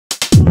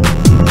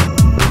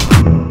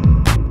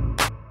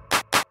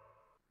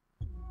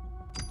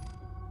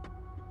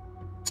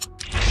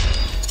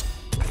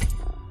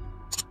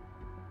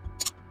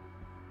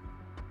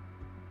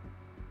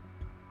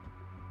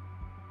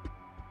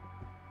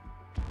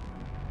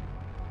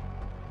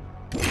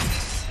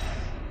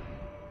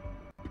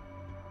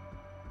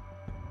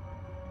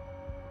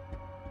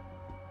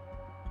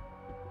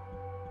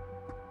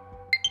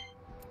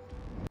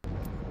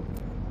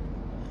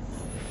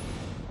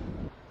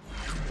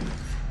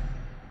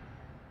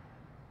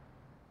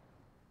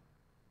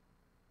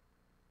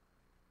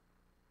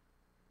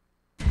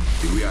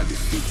are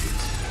defeated,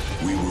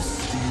 we will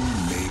still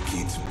make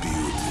it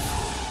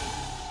beautiful.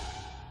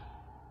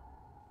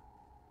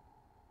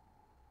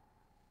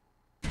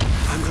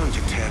 I'm going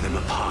to tear them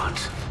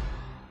apart.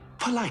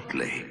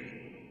 Politely.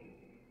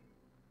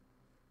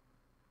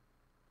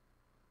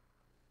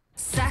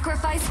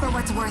 Sacrifice for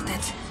what's worth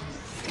it.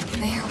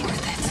 They're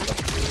worth it.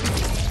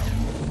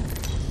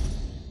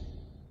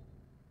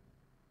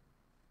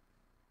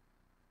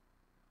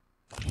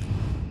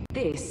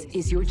 This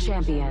is your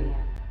champion.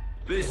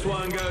 This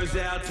one goes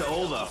out to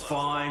all the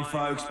fine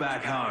folks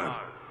back home.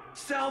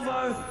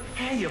 Salvo,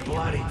 how you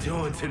bloody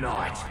doing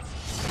tonight?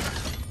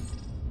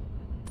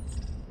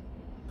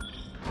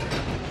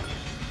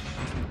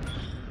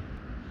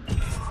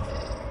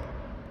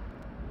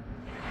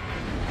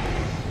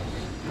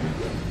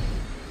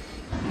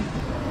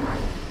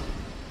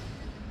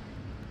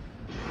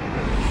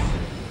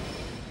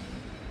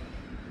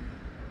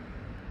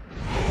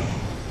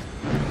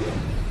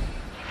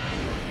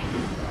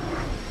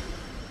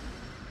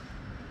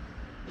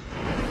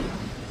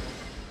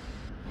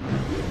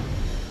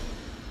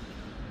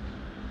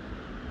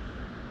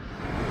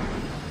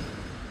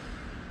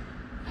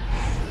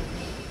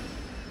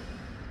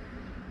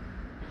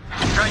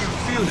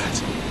 Feel that?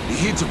 The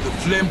heat of the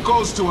flame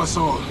calls to us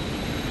all.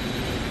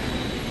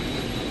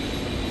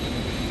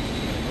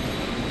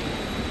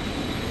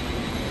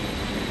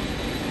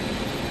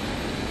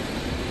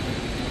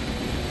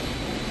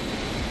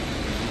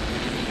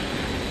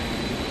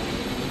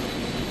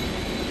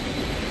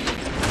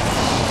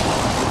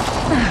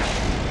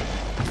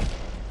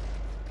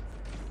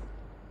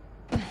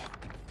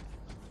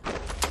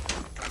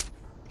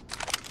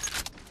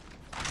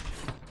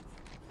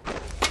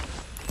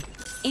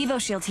 Evo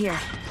shield here.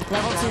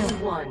 Level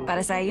 2.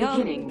 Para sa'yo.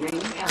 Beginning ring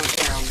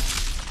countdown.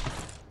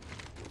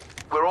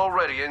 We're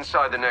already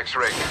inside the next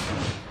ring.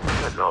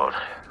 Good lord,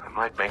 I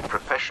might make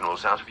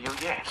professionals out of you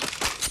yet.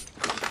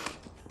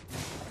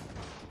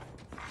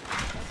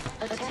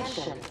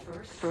 Attention.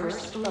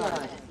 First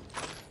blood.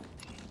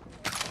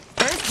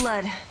 First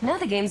blood. Now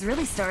the game's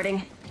really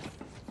starting.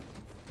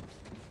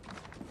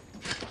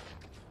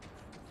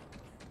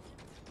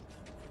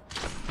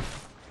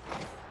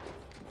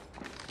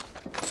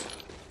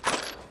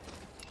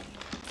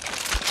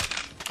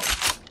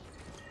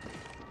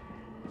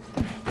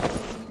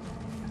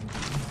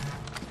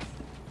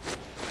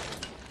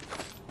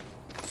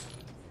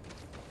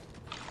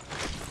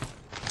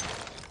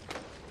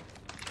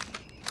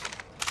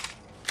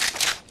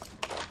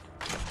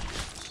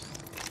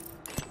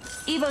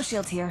 Evo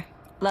shield here.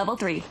 Level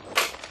 3.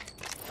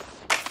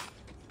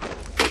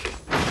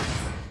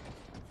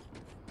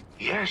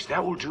 Yes,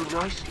 that will do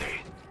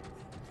nicely.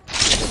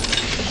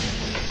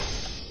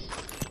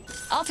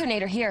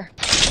 Alternator here.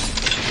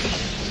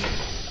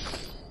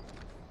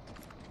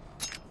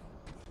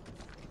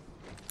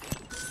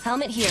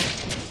 Helmet here.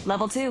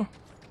 Level 2.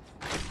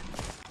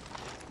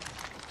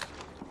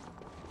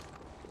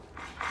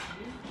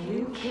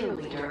 New kill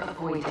leader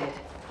appointed.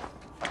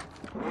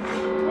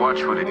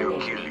 Watch for the new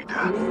kill leader.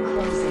 Ring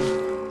closing.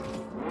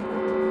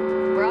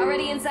 We're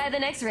already inside the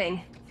next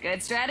ring. Good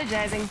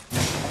strategizing.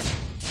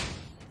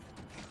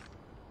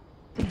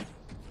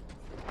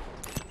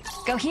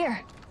 Go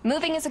here.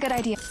 Moving is a good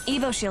idea.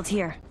 Evo shield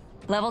here.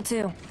 Level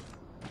 2.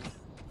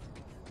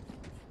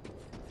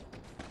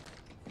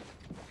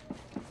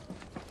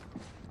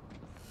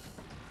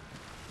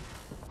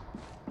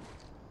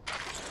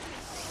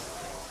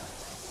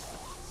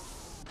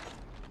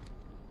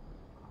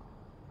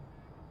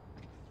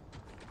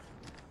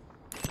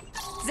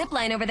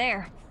 Zipline over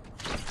there.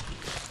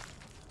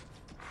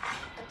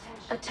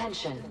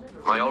 Attention.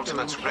 My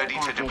ultimate's ready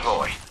to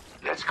deploy.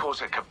 Let's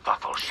cause a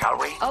kerfuffle, shall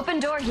we? Open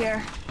door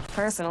here.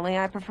 Personally,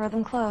 I prefer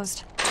them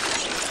closed.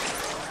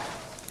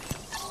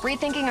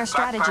 Rethinking our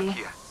strategy. Back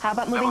here. How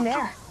about moving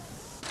Level there?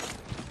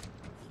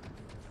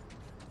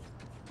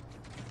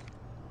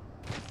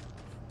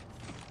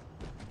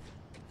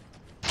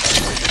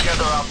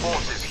 Together our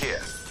forces here.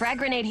 Frag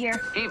grenade here.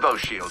 Evo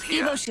shield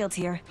here. Evo shield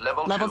here.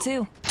 Level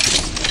 2.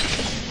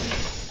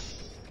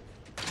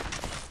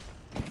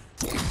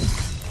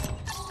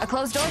 A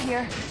closed door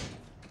here.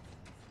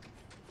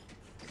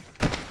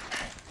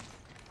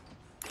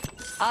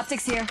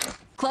 Optics here.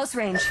 Close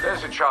range.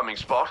 There's a charming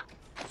spot.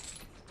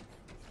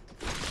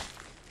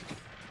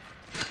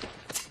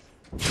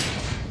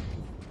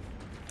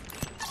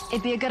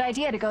 It'd be a good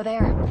idea to go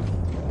there.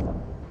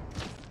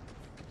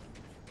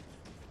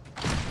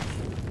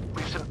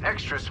 We've some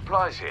extra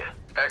supplies here.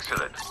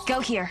 Excellent.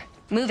 Go here.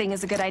 Moving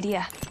is a good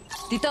idea.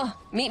 Dito,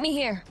 meet me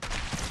here.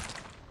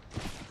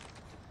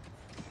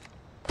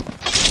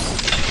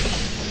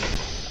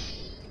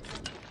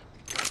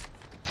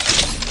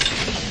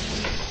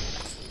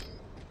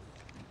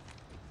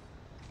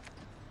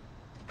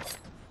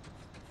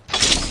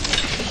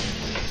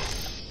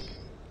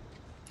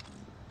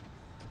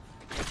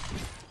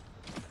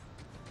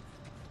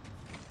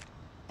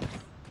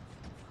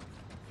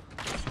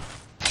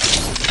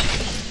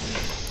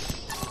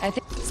 I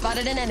think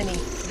spotted an enemy.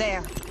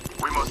 There.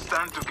 We must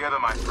stand together,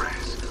 my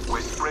friends.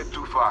 We're spread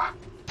too far.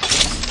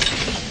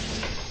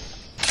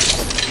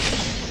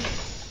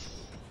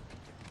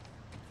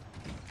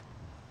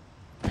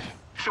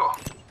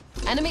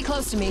 Enemy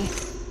close to me.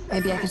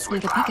 Maybe I can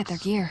sneak a peek at their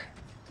gear.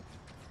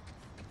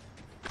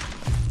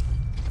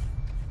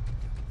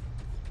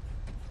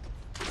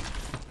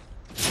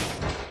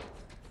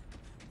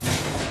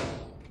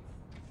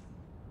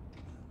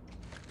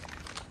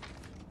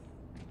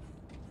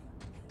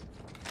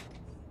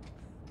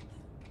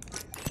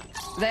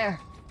 There.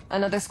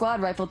 Another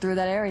squad rifled through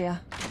that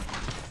area.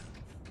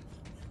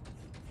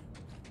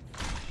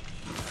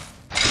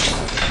 The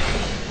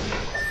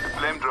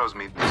flame draws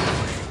me this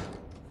way.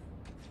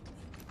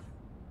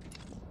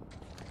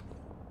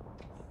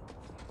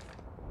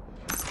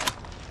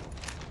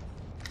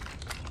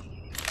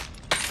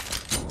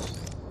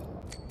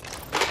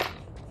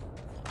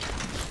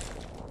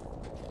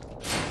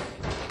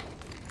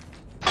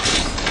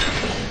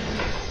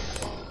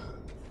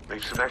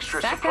 Need some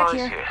extra Backpack supplies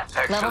here. here.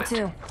 Level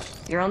Excellent.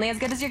 2. You're only as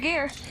good as your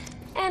gear.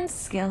 And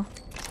skill.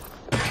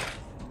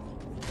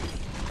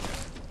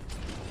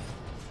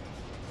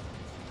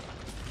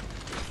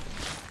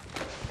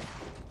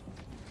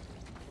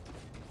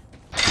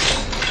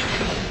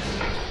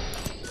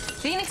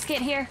 Phoenix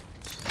kit here.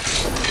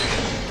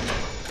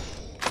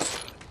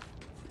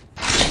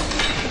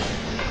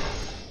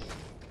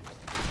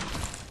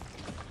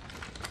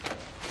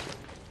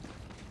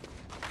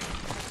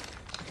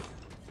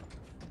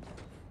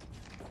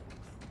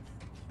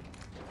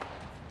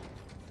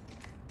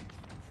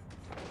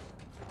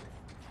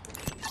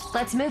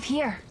 Let's move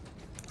here.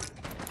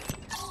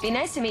 Be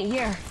nice to meet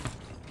here.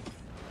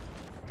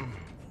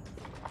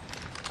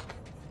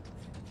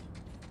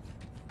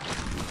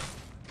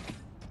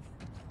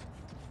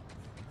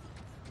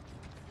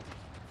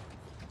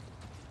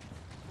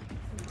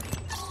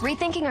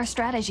 Rethinking our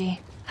strategy.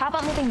 How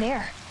about moving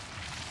there?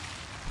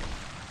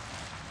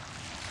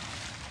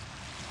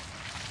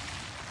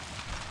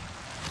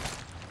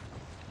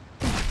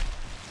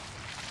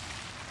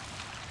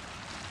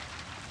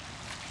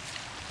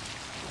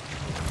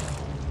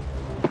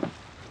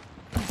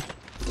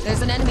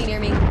 There's an enemy near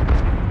me.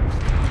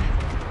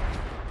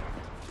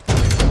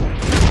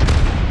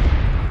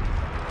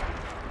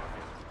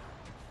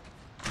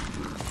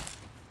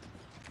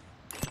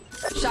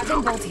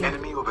 Shotgun bolt here.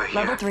 Enemy over here.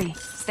 Level 3.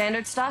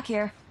 Standard stock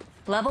here.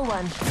 Level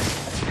 1. They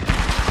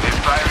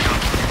fired on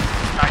me.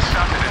 I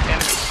shot at an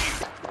enemy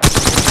shield.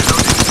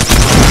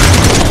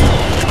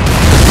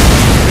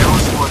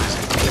 Reloading. What is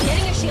it?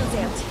 Getting your shield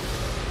amped.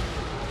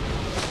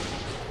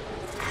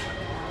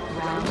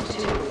 Round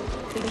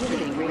 2.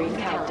 Beginning ring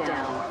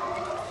countdown.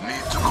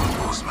 Need to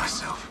compose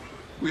myself.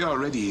 We're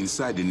already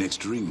inside the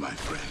next ring, my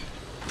friend.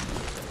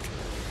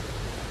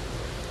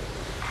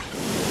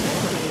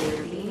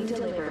 Replicator being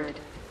delivered.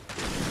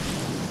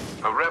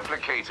 A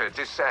replicator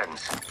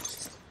descends.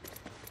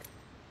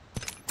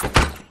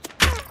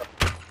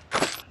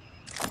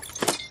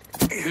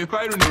 Hey,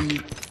 firing on me.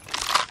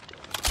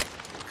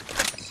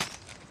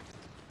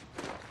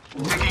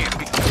 Taking it.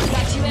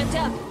 Got you amped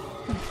up.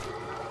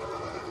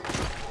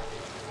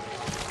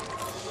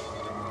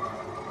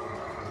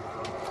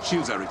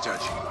 Shields are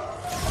recharging.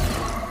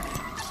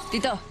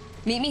 Tito,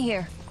 meet me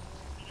here.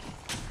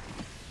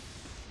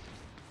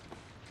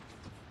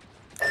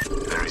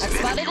 There is I've an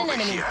spotted enemy an over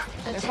enemy. here.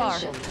 They're far.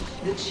 Attention.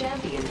 The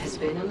champion has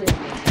been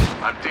eliminated.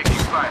 I'm taking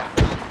fire.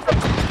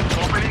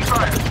 Opening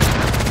fire.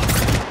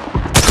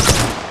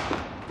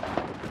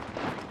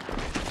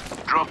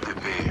 Drop the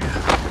veil.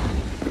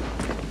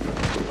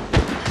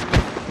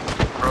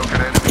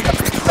 Broken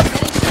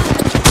enemy.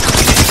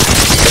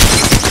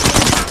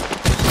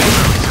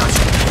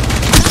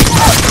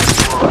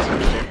 Walls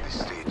have left the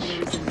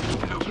stage.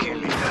 Looking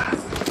leader.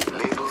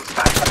 Labels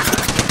icon.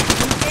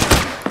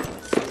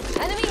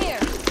 Enemy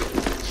here.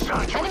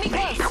 Search Enemy with me,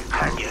 close.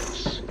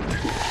 companions.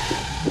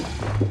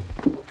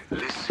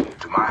 Listen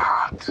to my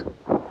heart.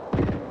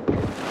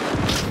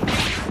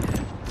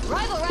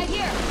 Rival right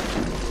here.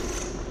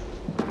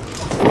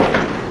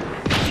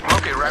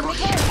 Okay, rival.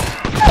 Enemy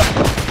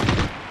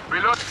close.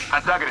 Reload.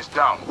 Antagonist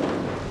down.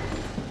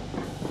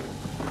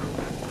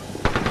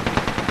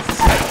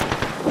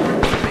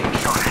 Being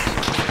shot at.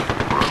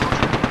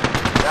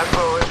 That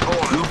foe is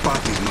fallen. Your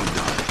part is not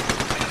done.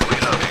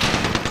 Reloading.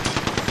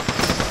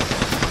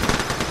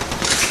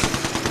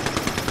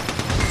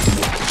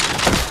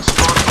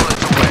 Smart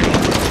bullets away.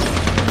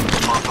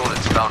 Smart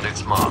bullets found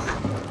its mark.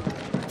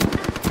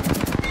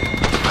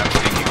 I'm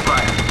taking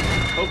fire.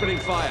 Opening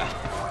fire.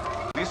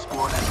 This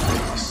squad has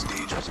left the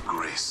stage with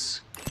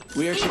grace.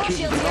 We Evo executed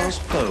shield the here.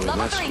 last foe in Level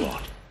that 3.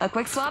 squad. A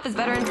quick swap is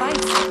better in fights,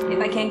 if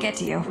I can't get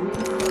to you.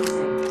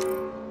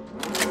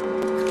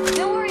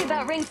 Don't worry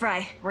about ring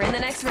fry. We're in the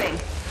next ring.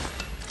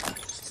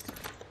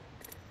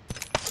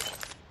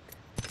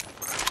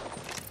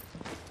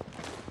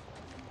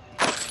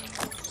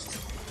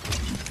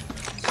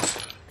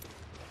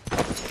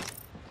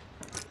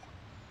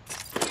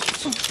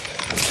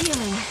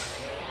 Healing.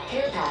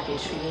 Care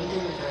package being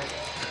delivered.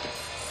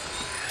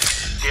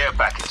 Care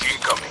package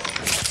incoming.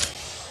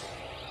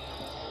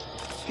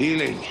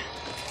 Healing.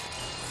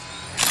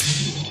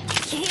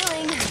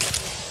 Healing.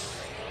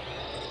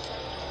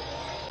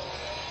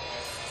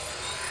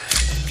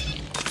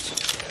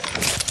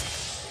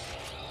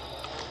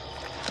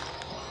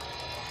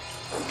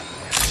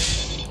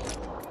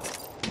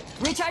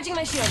 Recharging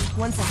my shield.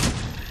 1 sec.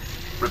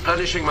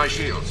 Replenishing my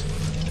shields.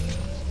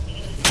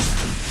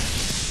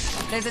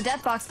 There's a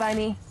death box by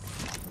me.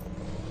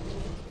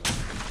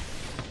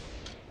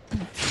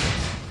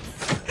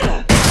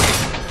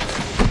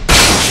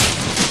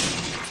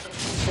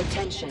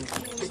 Attention,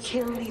 the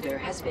kill leader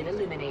has been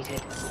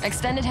eliminated.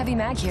 Extended heavy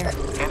mag here.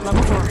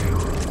 Level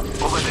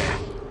 4. Over there.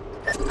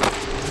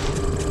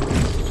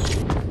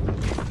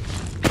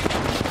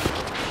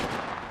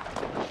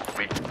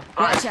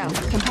 Watch out.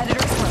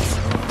 Competitor is close.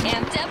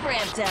 Amped up,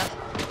 ramped up.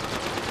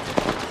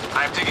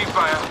 I'm taking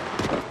fire.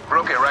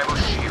 Broke a rival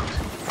shield.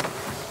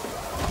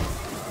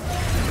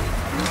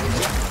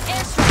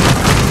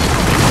 Airstrike.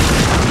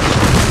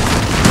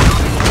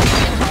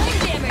 Deploying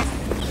jammers.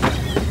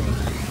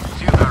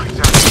 Shields are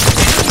recharging.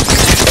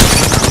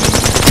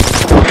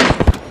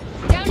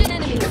 Downed an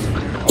enemy.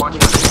 Watch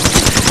out.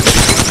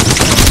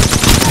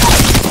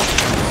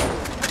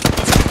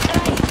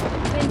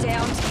 Been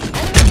downed.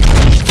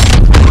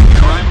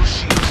 Rival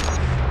shield.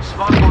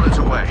 Smart bullets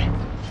away.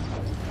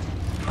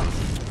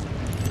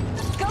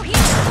 Go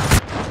here.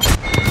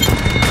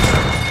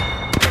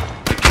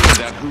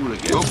 That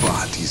hooligan. Your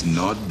part is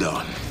not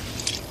done.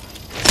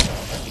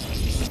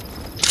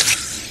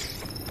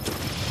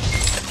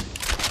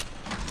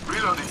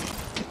 Reloading.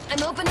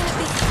 I'm opening up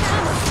the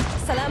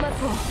Salamat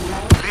po.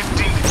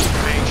 Lifting.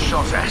 Being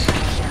shot at.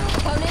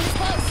 Opponent is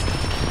close.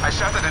 I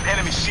shot at an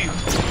enemy shield.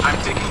 I'm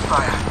taking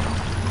fire.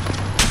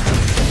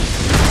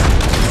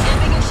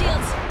 Amping your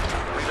shields.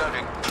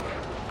 Reloading.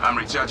 I'm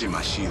recharging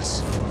my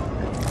shields.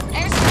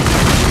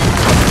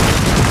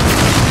 Airstrike.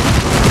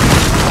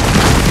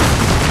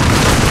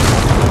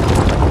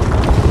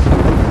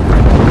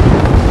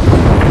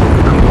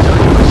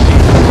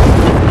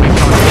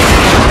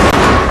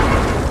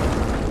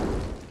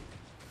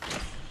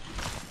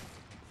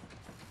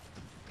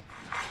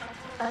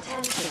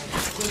 Attention,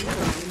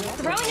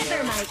 Throwing a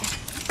thermite.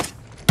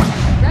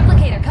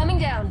 Replicator coming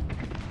down.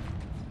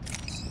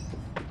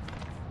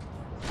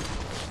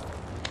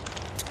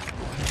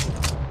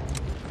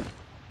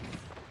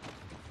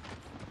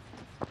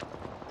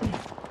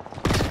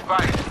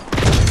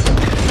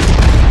 Fire.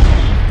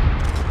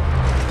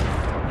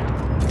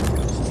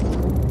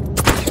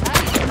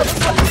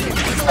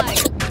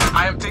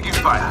 I am taking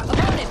fire.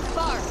 Opponent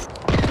far.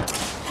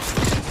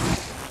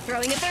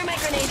 Throwing a thermite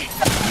grenade.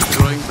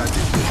 Throwing back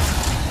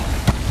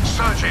the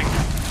Surging.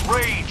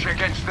 Rage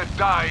against the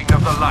dying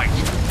of the light.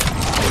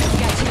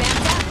 Got you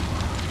amped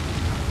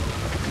up.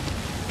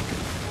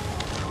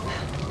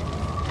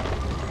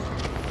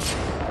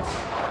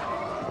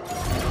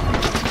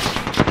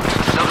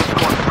 Another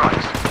squad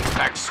strikes.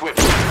 Act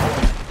swiftly.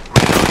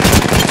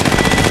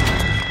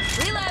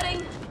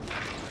 Reloading.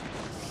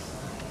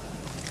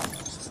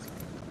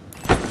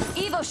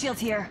 Evo shield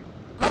here.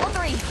 Level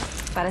 3.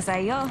 Para sa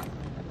iyo.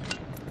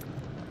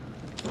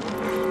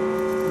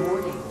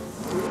 warning.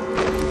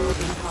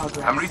 In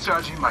progress. I'm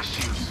recharging my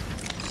shields.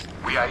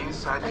 We are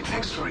inside the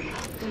next ring.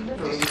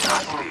 Delivering This is care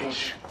our package.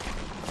 stage.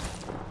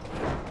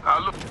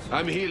 Look.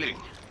 I'm healing.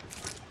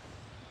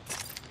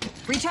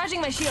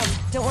 Recharging my shield.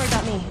 Don't worry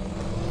about me.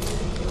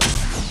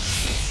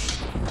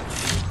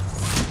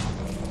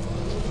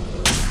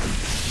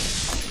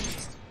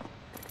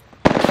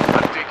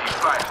 I'm taking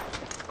fire.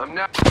 I'm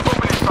now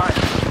opening fire.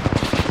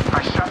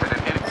 I shot at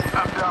an enemy.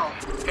 I'm down.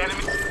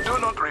 Enemy. Do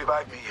not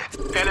revive me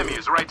yet. Enemy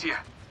is right here.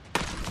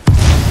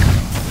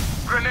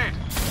 Grenade.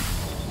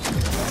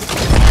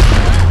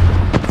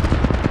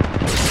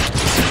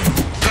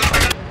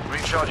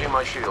 Recharging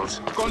my shields.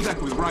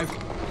 Contact with rifle.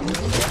 Here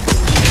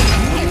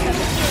comes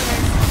the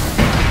healers.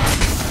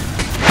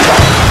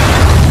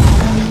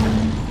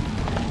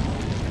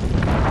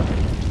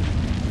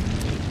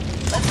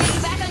 Let's get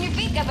you back on your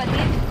feet,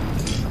 kapatid.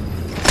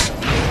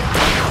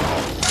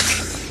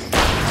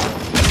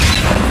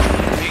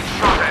 Being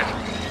shot at.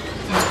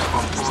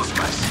 Compose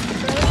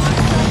myself.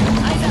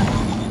 Eyes up.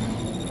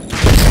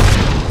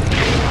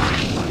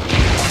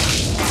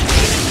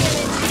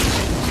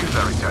 Shields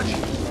are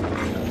recharging.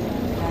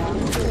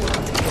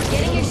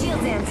 Getting your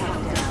shields amped.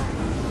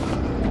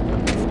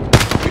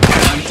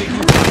 I'm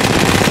taking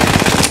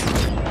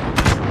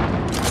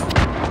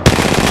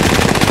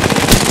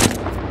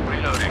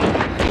Reloading.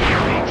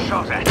 Being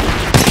shot at.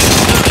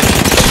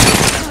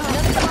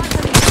 Another squad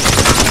coming.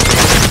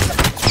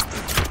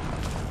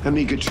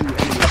 Amiga 2 enemy.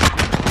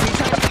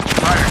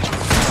 Fire.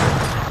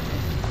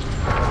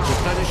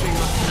 Replenishing.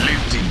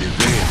 lifting the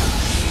veil.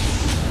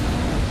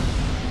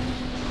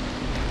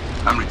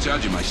 I'm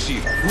recharging my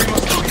shield. We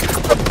must go here.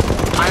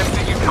 I am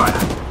taking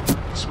fire.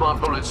 Smart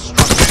bullets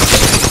struck.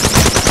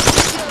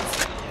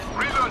 Shields.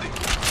 Reloading.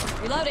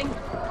 Reloading.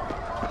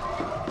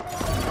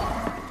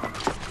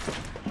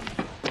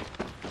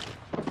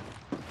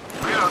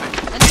 Reloading.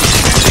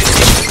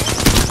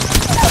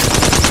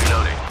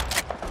 Reloading.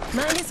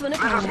 Minus one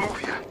Let us opponent. move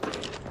here.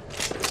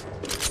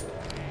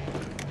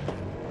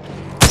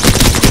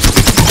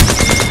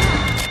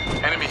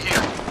 Enemy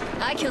here.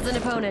 I killed an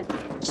opponent.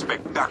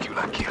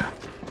 Spectacular kill.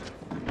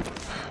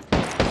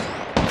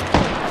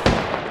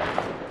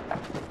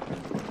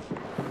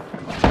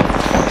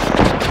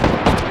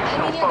 I'm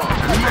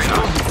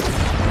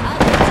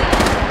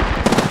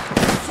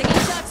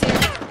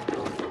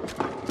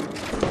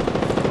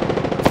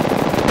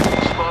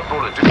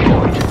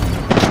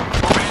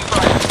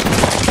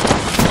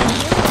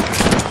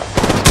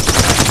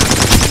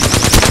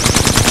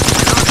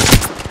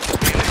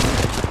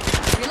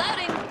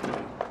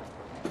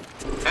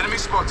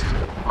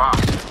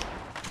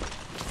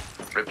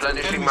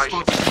Replenishing my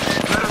shield.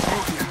 Let us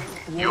move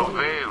here. Your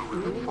veil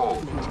will fall.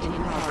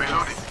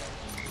 Reloading.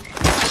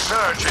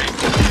 Surging.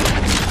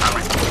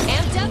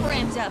 Amped up or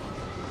amped up?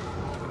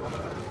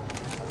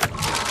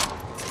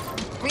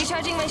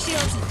 Recharging my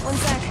shields. One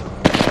sec.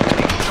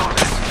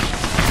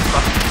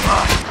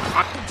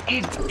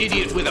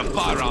 Idiot with a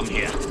firearm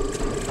here.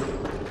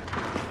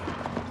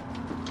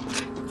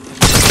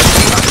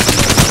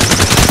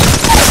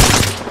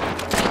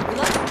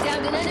 Reload.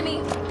 Downed an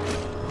enemy.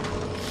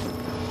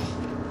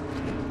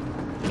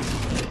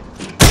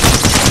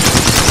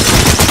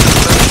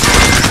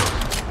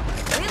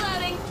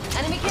 Reloading.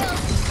 Enemy killed.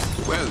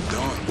 Well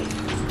done.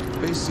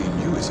 Facing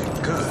you is a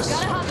curse.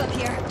 Gotta hop up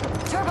here.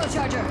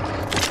 Turbocharger.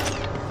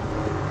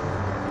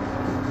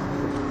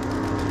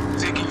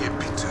 Taking a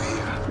bit to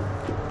here.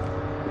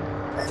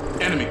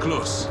 Enemy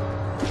close.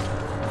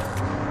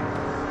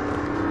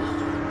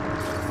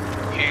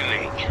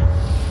 Healing.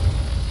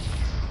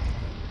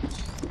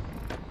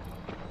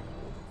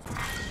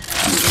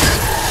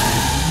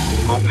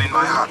 Opening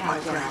my heart, my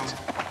friend.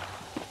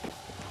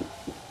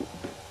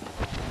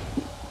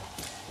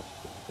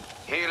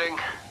 Healing.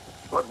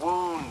 What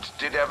wound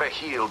did ever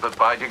heal but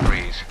by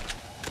degrees?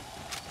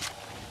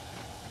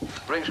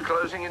 Ring's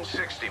closing in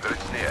 60, but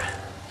it's near.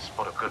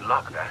 Spot of good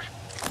luck, that.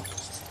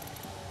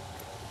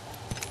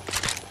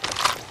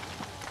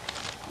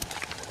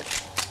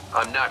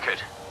 I'm knackered.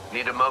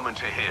 Need a moment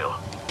to heal.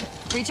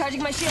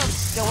 Recharging my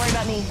shields. Don't worry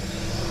about me.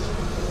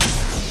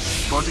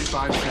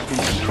 45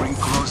 seconds and ring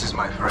closes,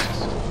 my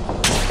friends.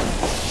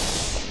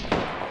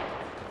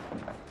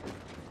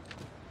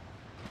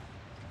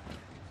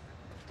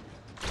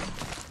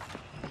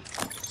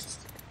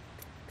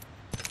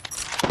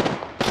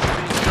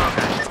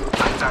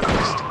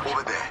 Antagonist,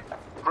 over there.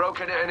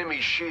 Broken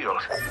enemy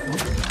shield.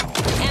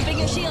 Amping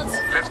your shields.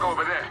 Let's go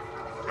over there.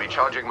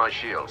 Recharging my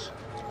shields.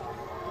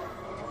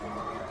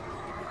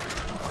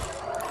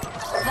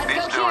 Let's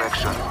This go here.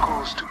 direction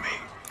calls to me.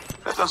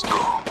 Let us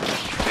go.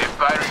 They're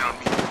firing on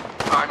me.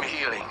 I'm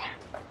healing.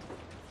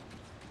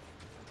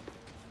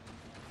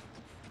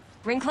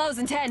 Ring close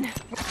in 10.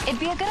 It'd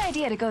be a good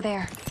idea to go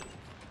there.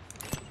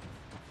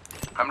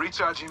 I'm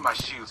recharging my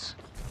shields.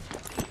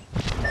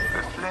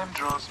 The flame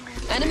draws me.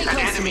 Enemy close to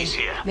me. Enemies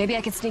here. Maybe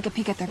I could sneak a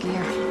peek at their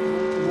gear.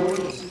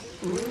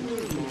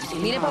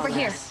 Meet up over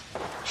here.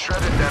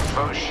 Shredded that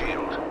foe's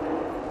shield.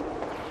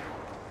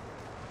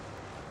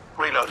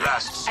 Reload.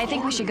 Last. I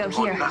think we should go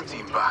here.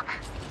 Nothing back.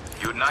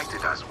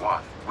 United as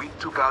one. We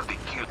took out the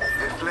kill.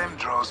 The flame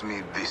draws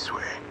me this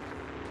way.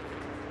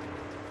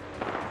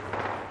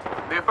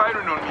 They're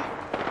firing on me.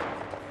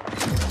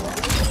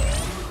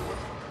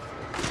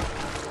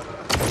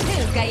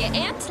 Dude, got you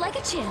amped like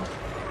a chin.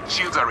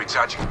 Shields are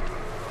recharging.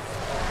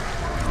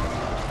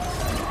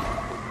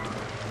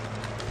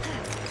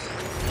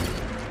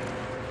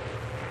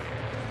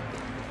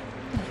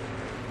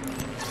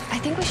 I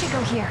think we should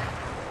go here.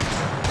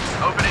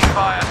 Opening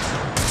fire.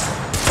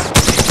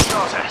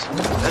 Shot at.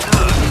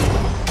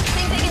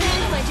 Think they can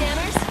handle my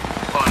jammers?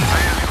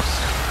 Unveil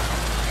yourself.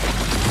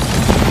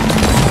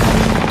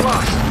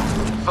 What?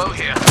 Foe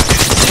here.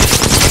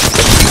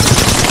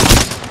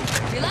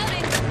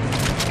 Reloading.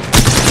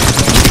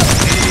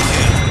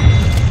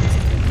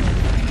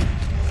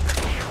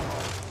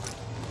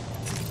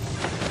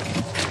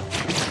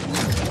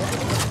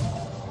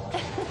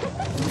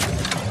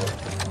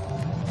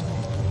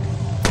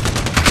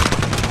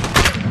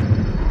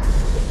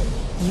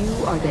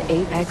 You are the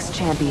Apex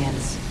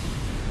Champions.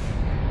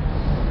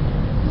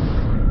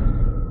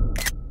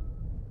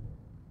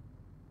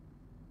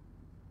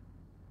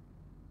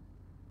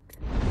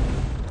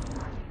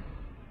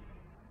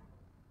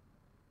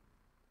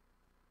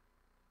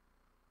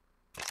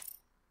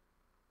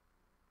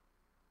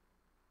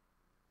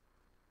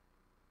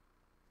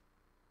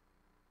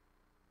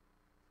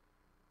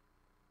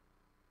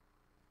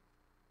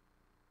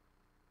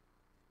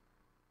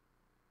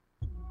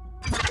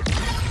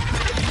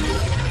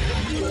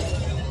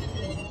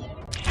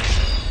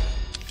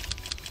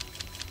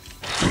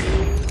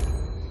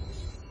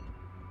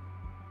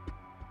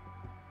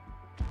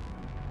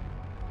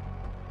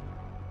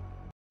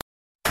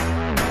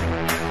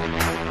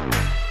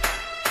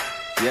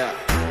 Yeah.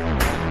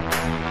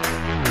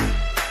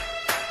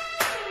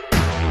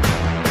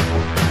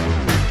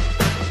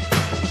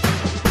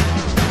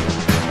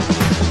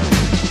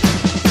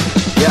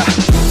 Yeah,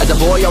 as a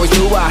boy, always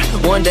knew I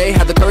one day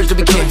had the courage to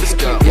be king.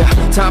 Yeah,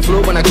 time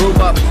flew when I grew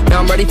up. Now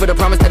I'm ready for the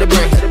promise that it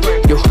brings.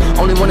 You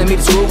only wanted me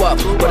to screw up,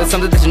 but it's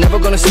something that you're never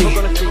gonna see.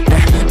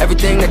 Yeah,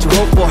 everything that you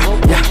hope for,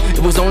 yeah,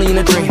 it was only in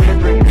a dream.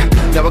 Yeah,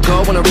 now I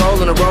go on a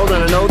roll,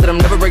 and I know that I'm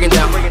never breaking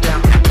down.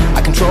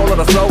 I control all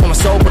the flow with my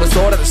soul, put a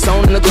sword at the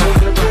stone in the ground.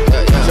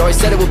 She always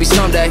said it would be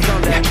someday,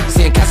 yeah,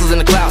 seeing castles in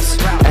the clouds.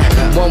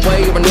 One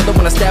way or another,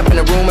 when I step in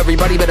the room,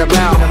 everybody better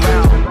bow.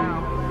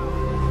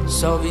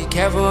 So be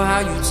careful how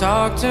you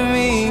talk to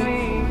me,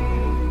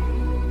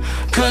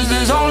 'cause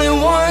there's only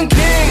one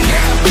king,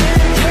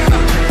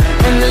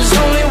 and there's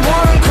only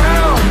one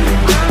crown,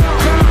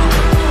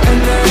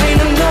 and there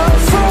ain't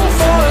enough room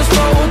for us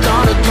both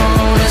on the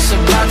throne. It's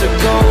about to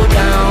go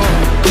down.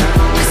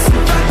 It's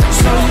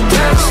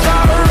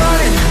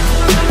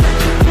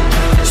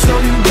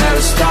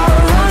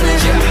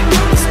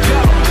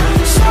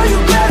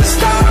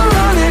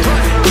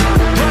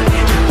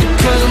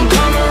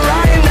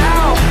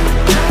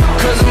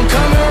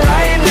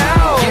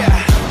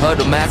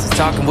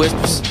talking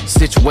whispers,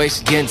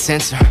 situation getting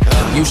tenser.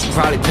 You should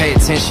probably pay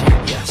attention.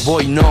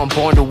 Boy, you know I'm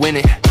born to win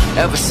it.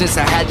 Ever since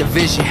I had the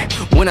vision,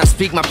 when I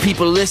speak, my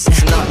people listen.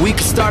 We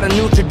could start a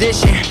new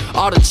tradition.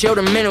 All the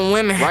children, men and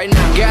women, right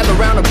now, gather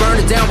around to burn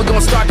it down. We're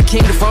gonna start the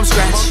kingdom from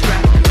scratch.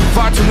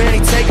 Far too many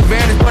take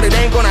advantage, but it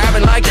ain't gonna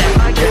happen like that.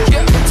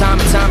 Yeah.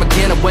 Time and time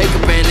again, I wake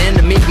up and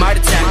enemies might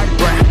attack.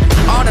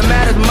 All that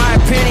matters, in my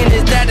opinion,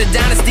 is that the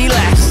dynasty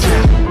lasts.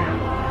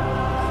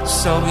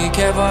 So be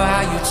careful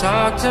how you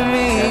talk to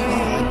me.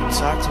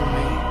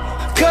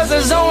 Cause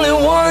there's only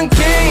one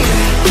king,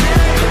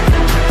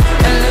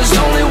 and there's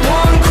only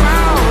one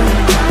crown,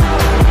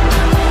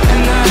 and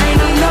there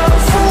ain't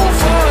enough room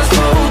for us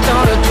both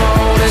on the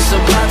throne. It's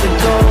about to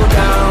go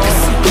down.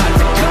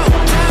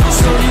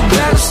 So you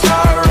better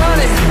start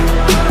running.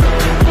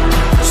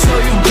 So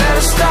you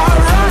better start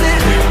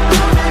running.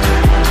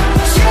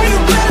 So you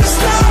better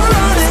start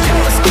running.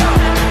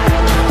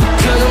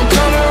 Cause I'm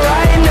coming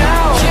right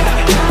now.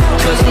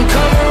 Cause I'm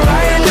coming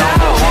right now.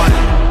 One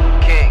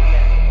king,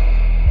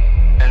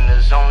 and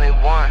there's only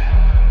one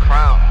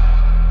crown,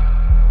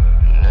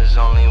 and there's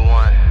only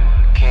one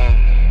king,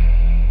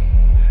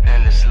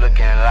 and it's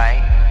looking like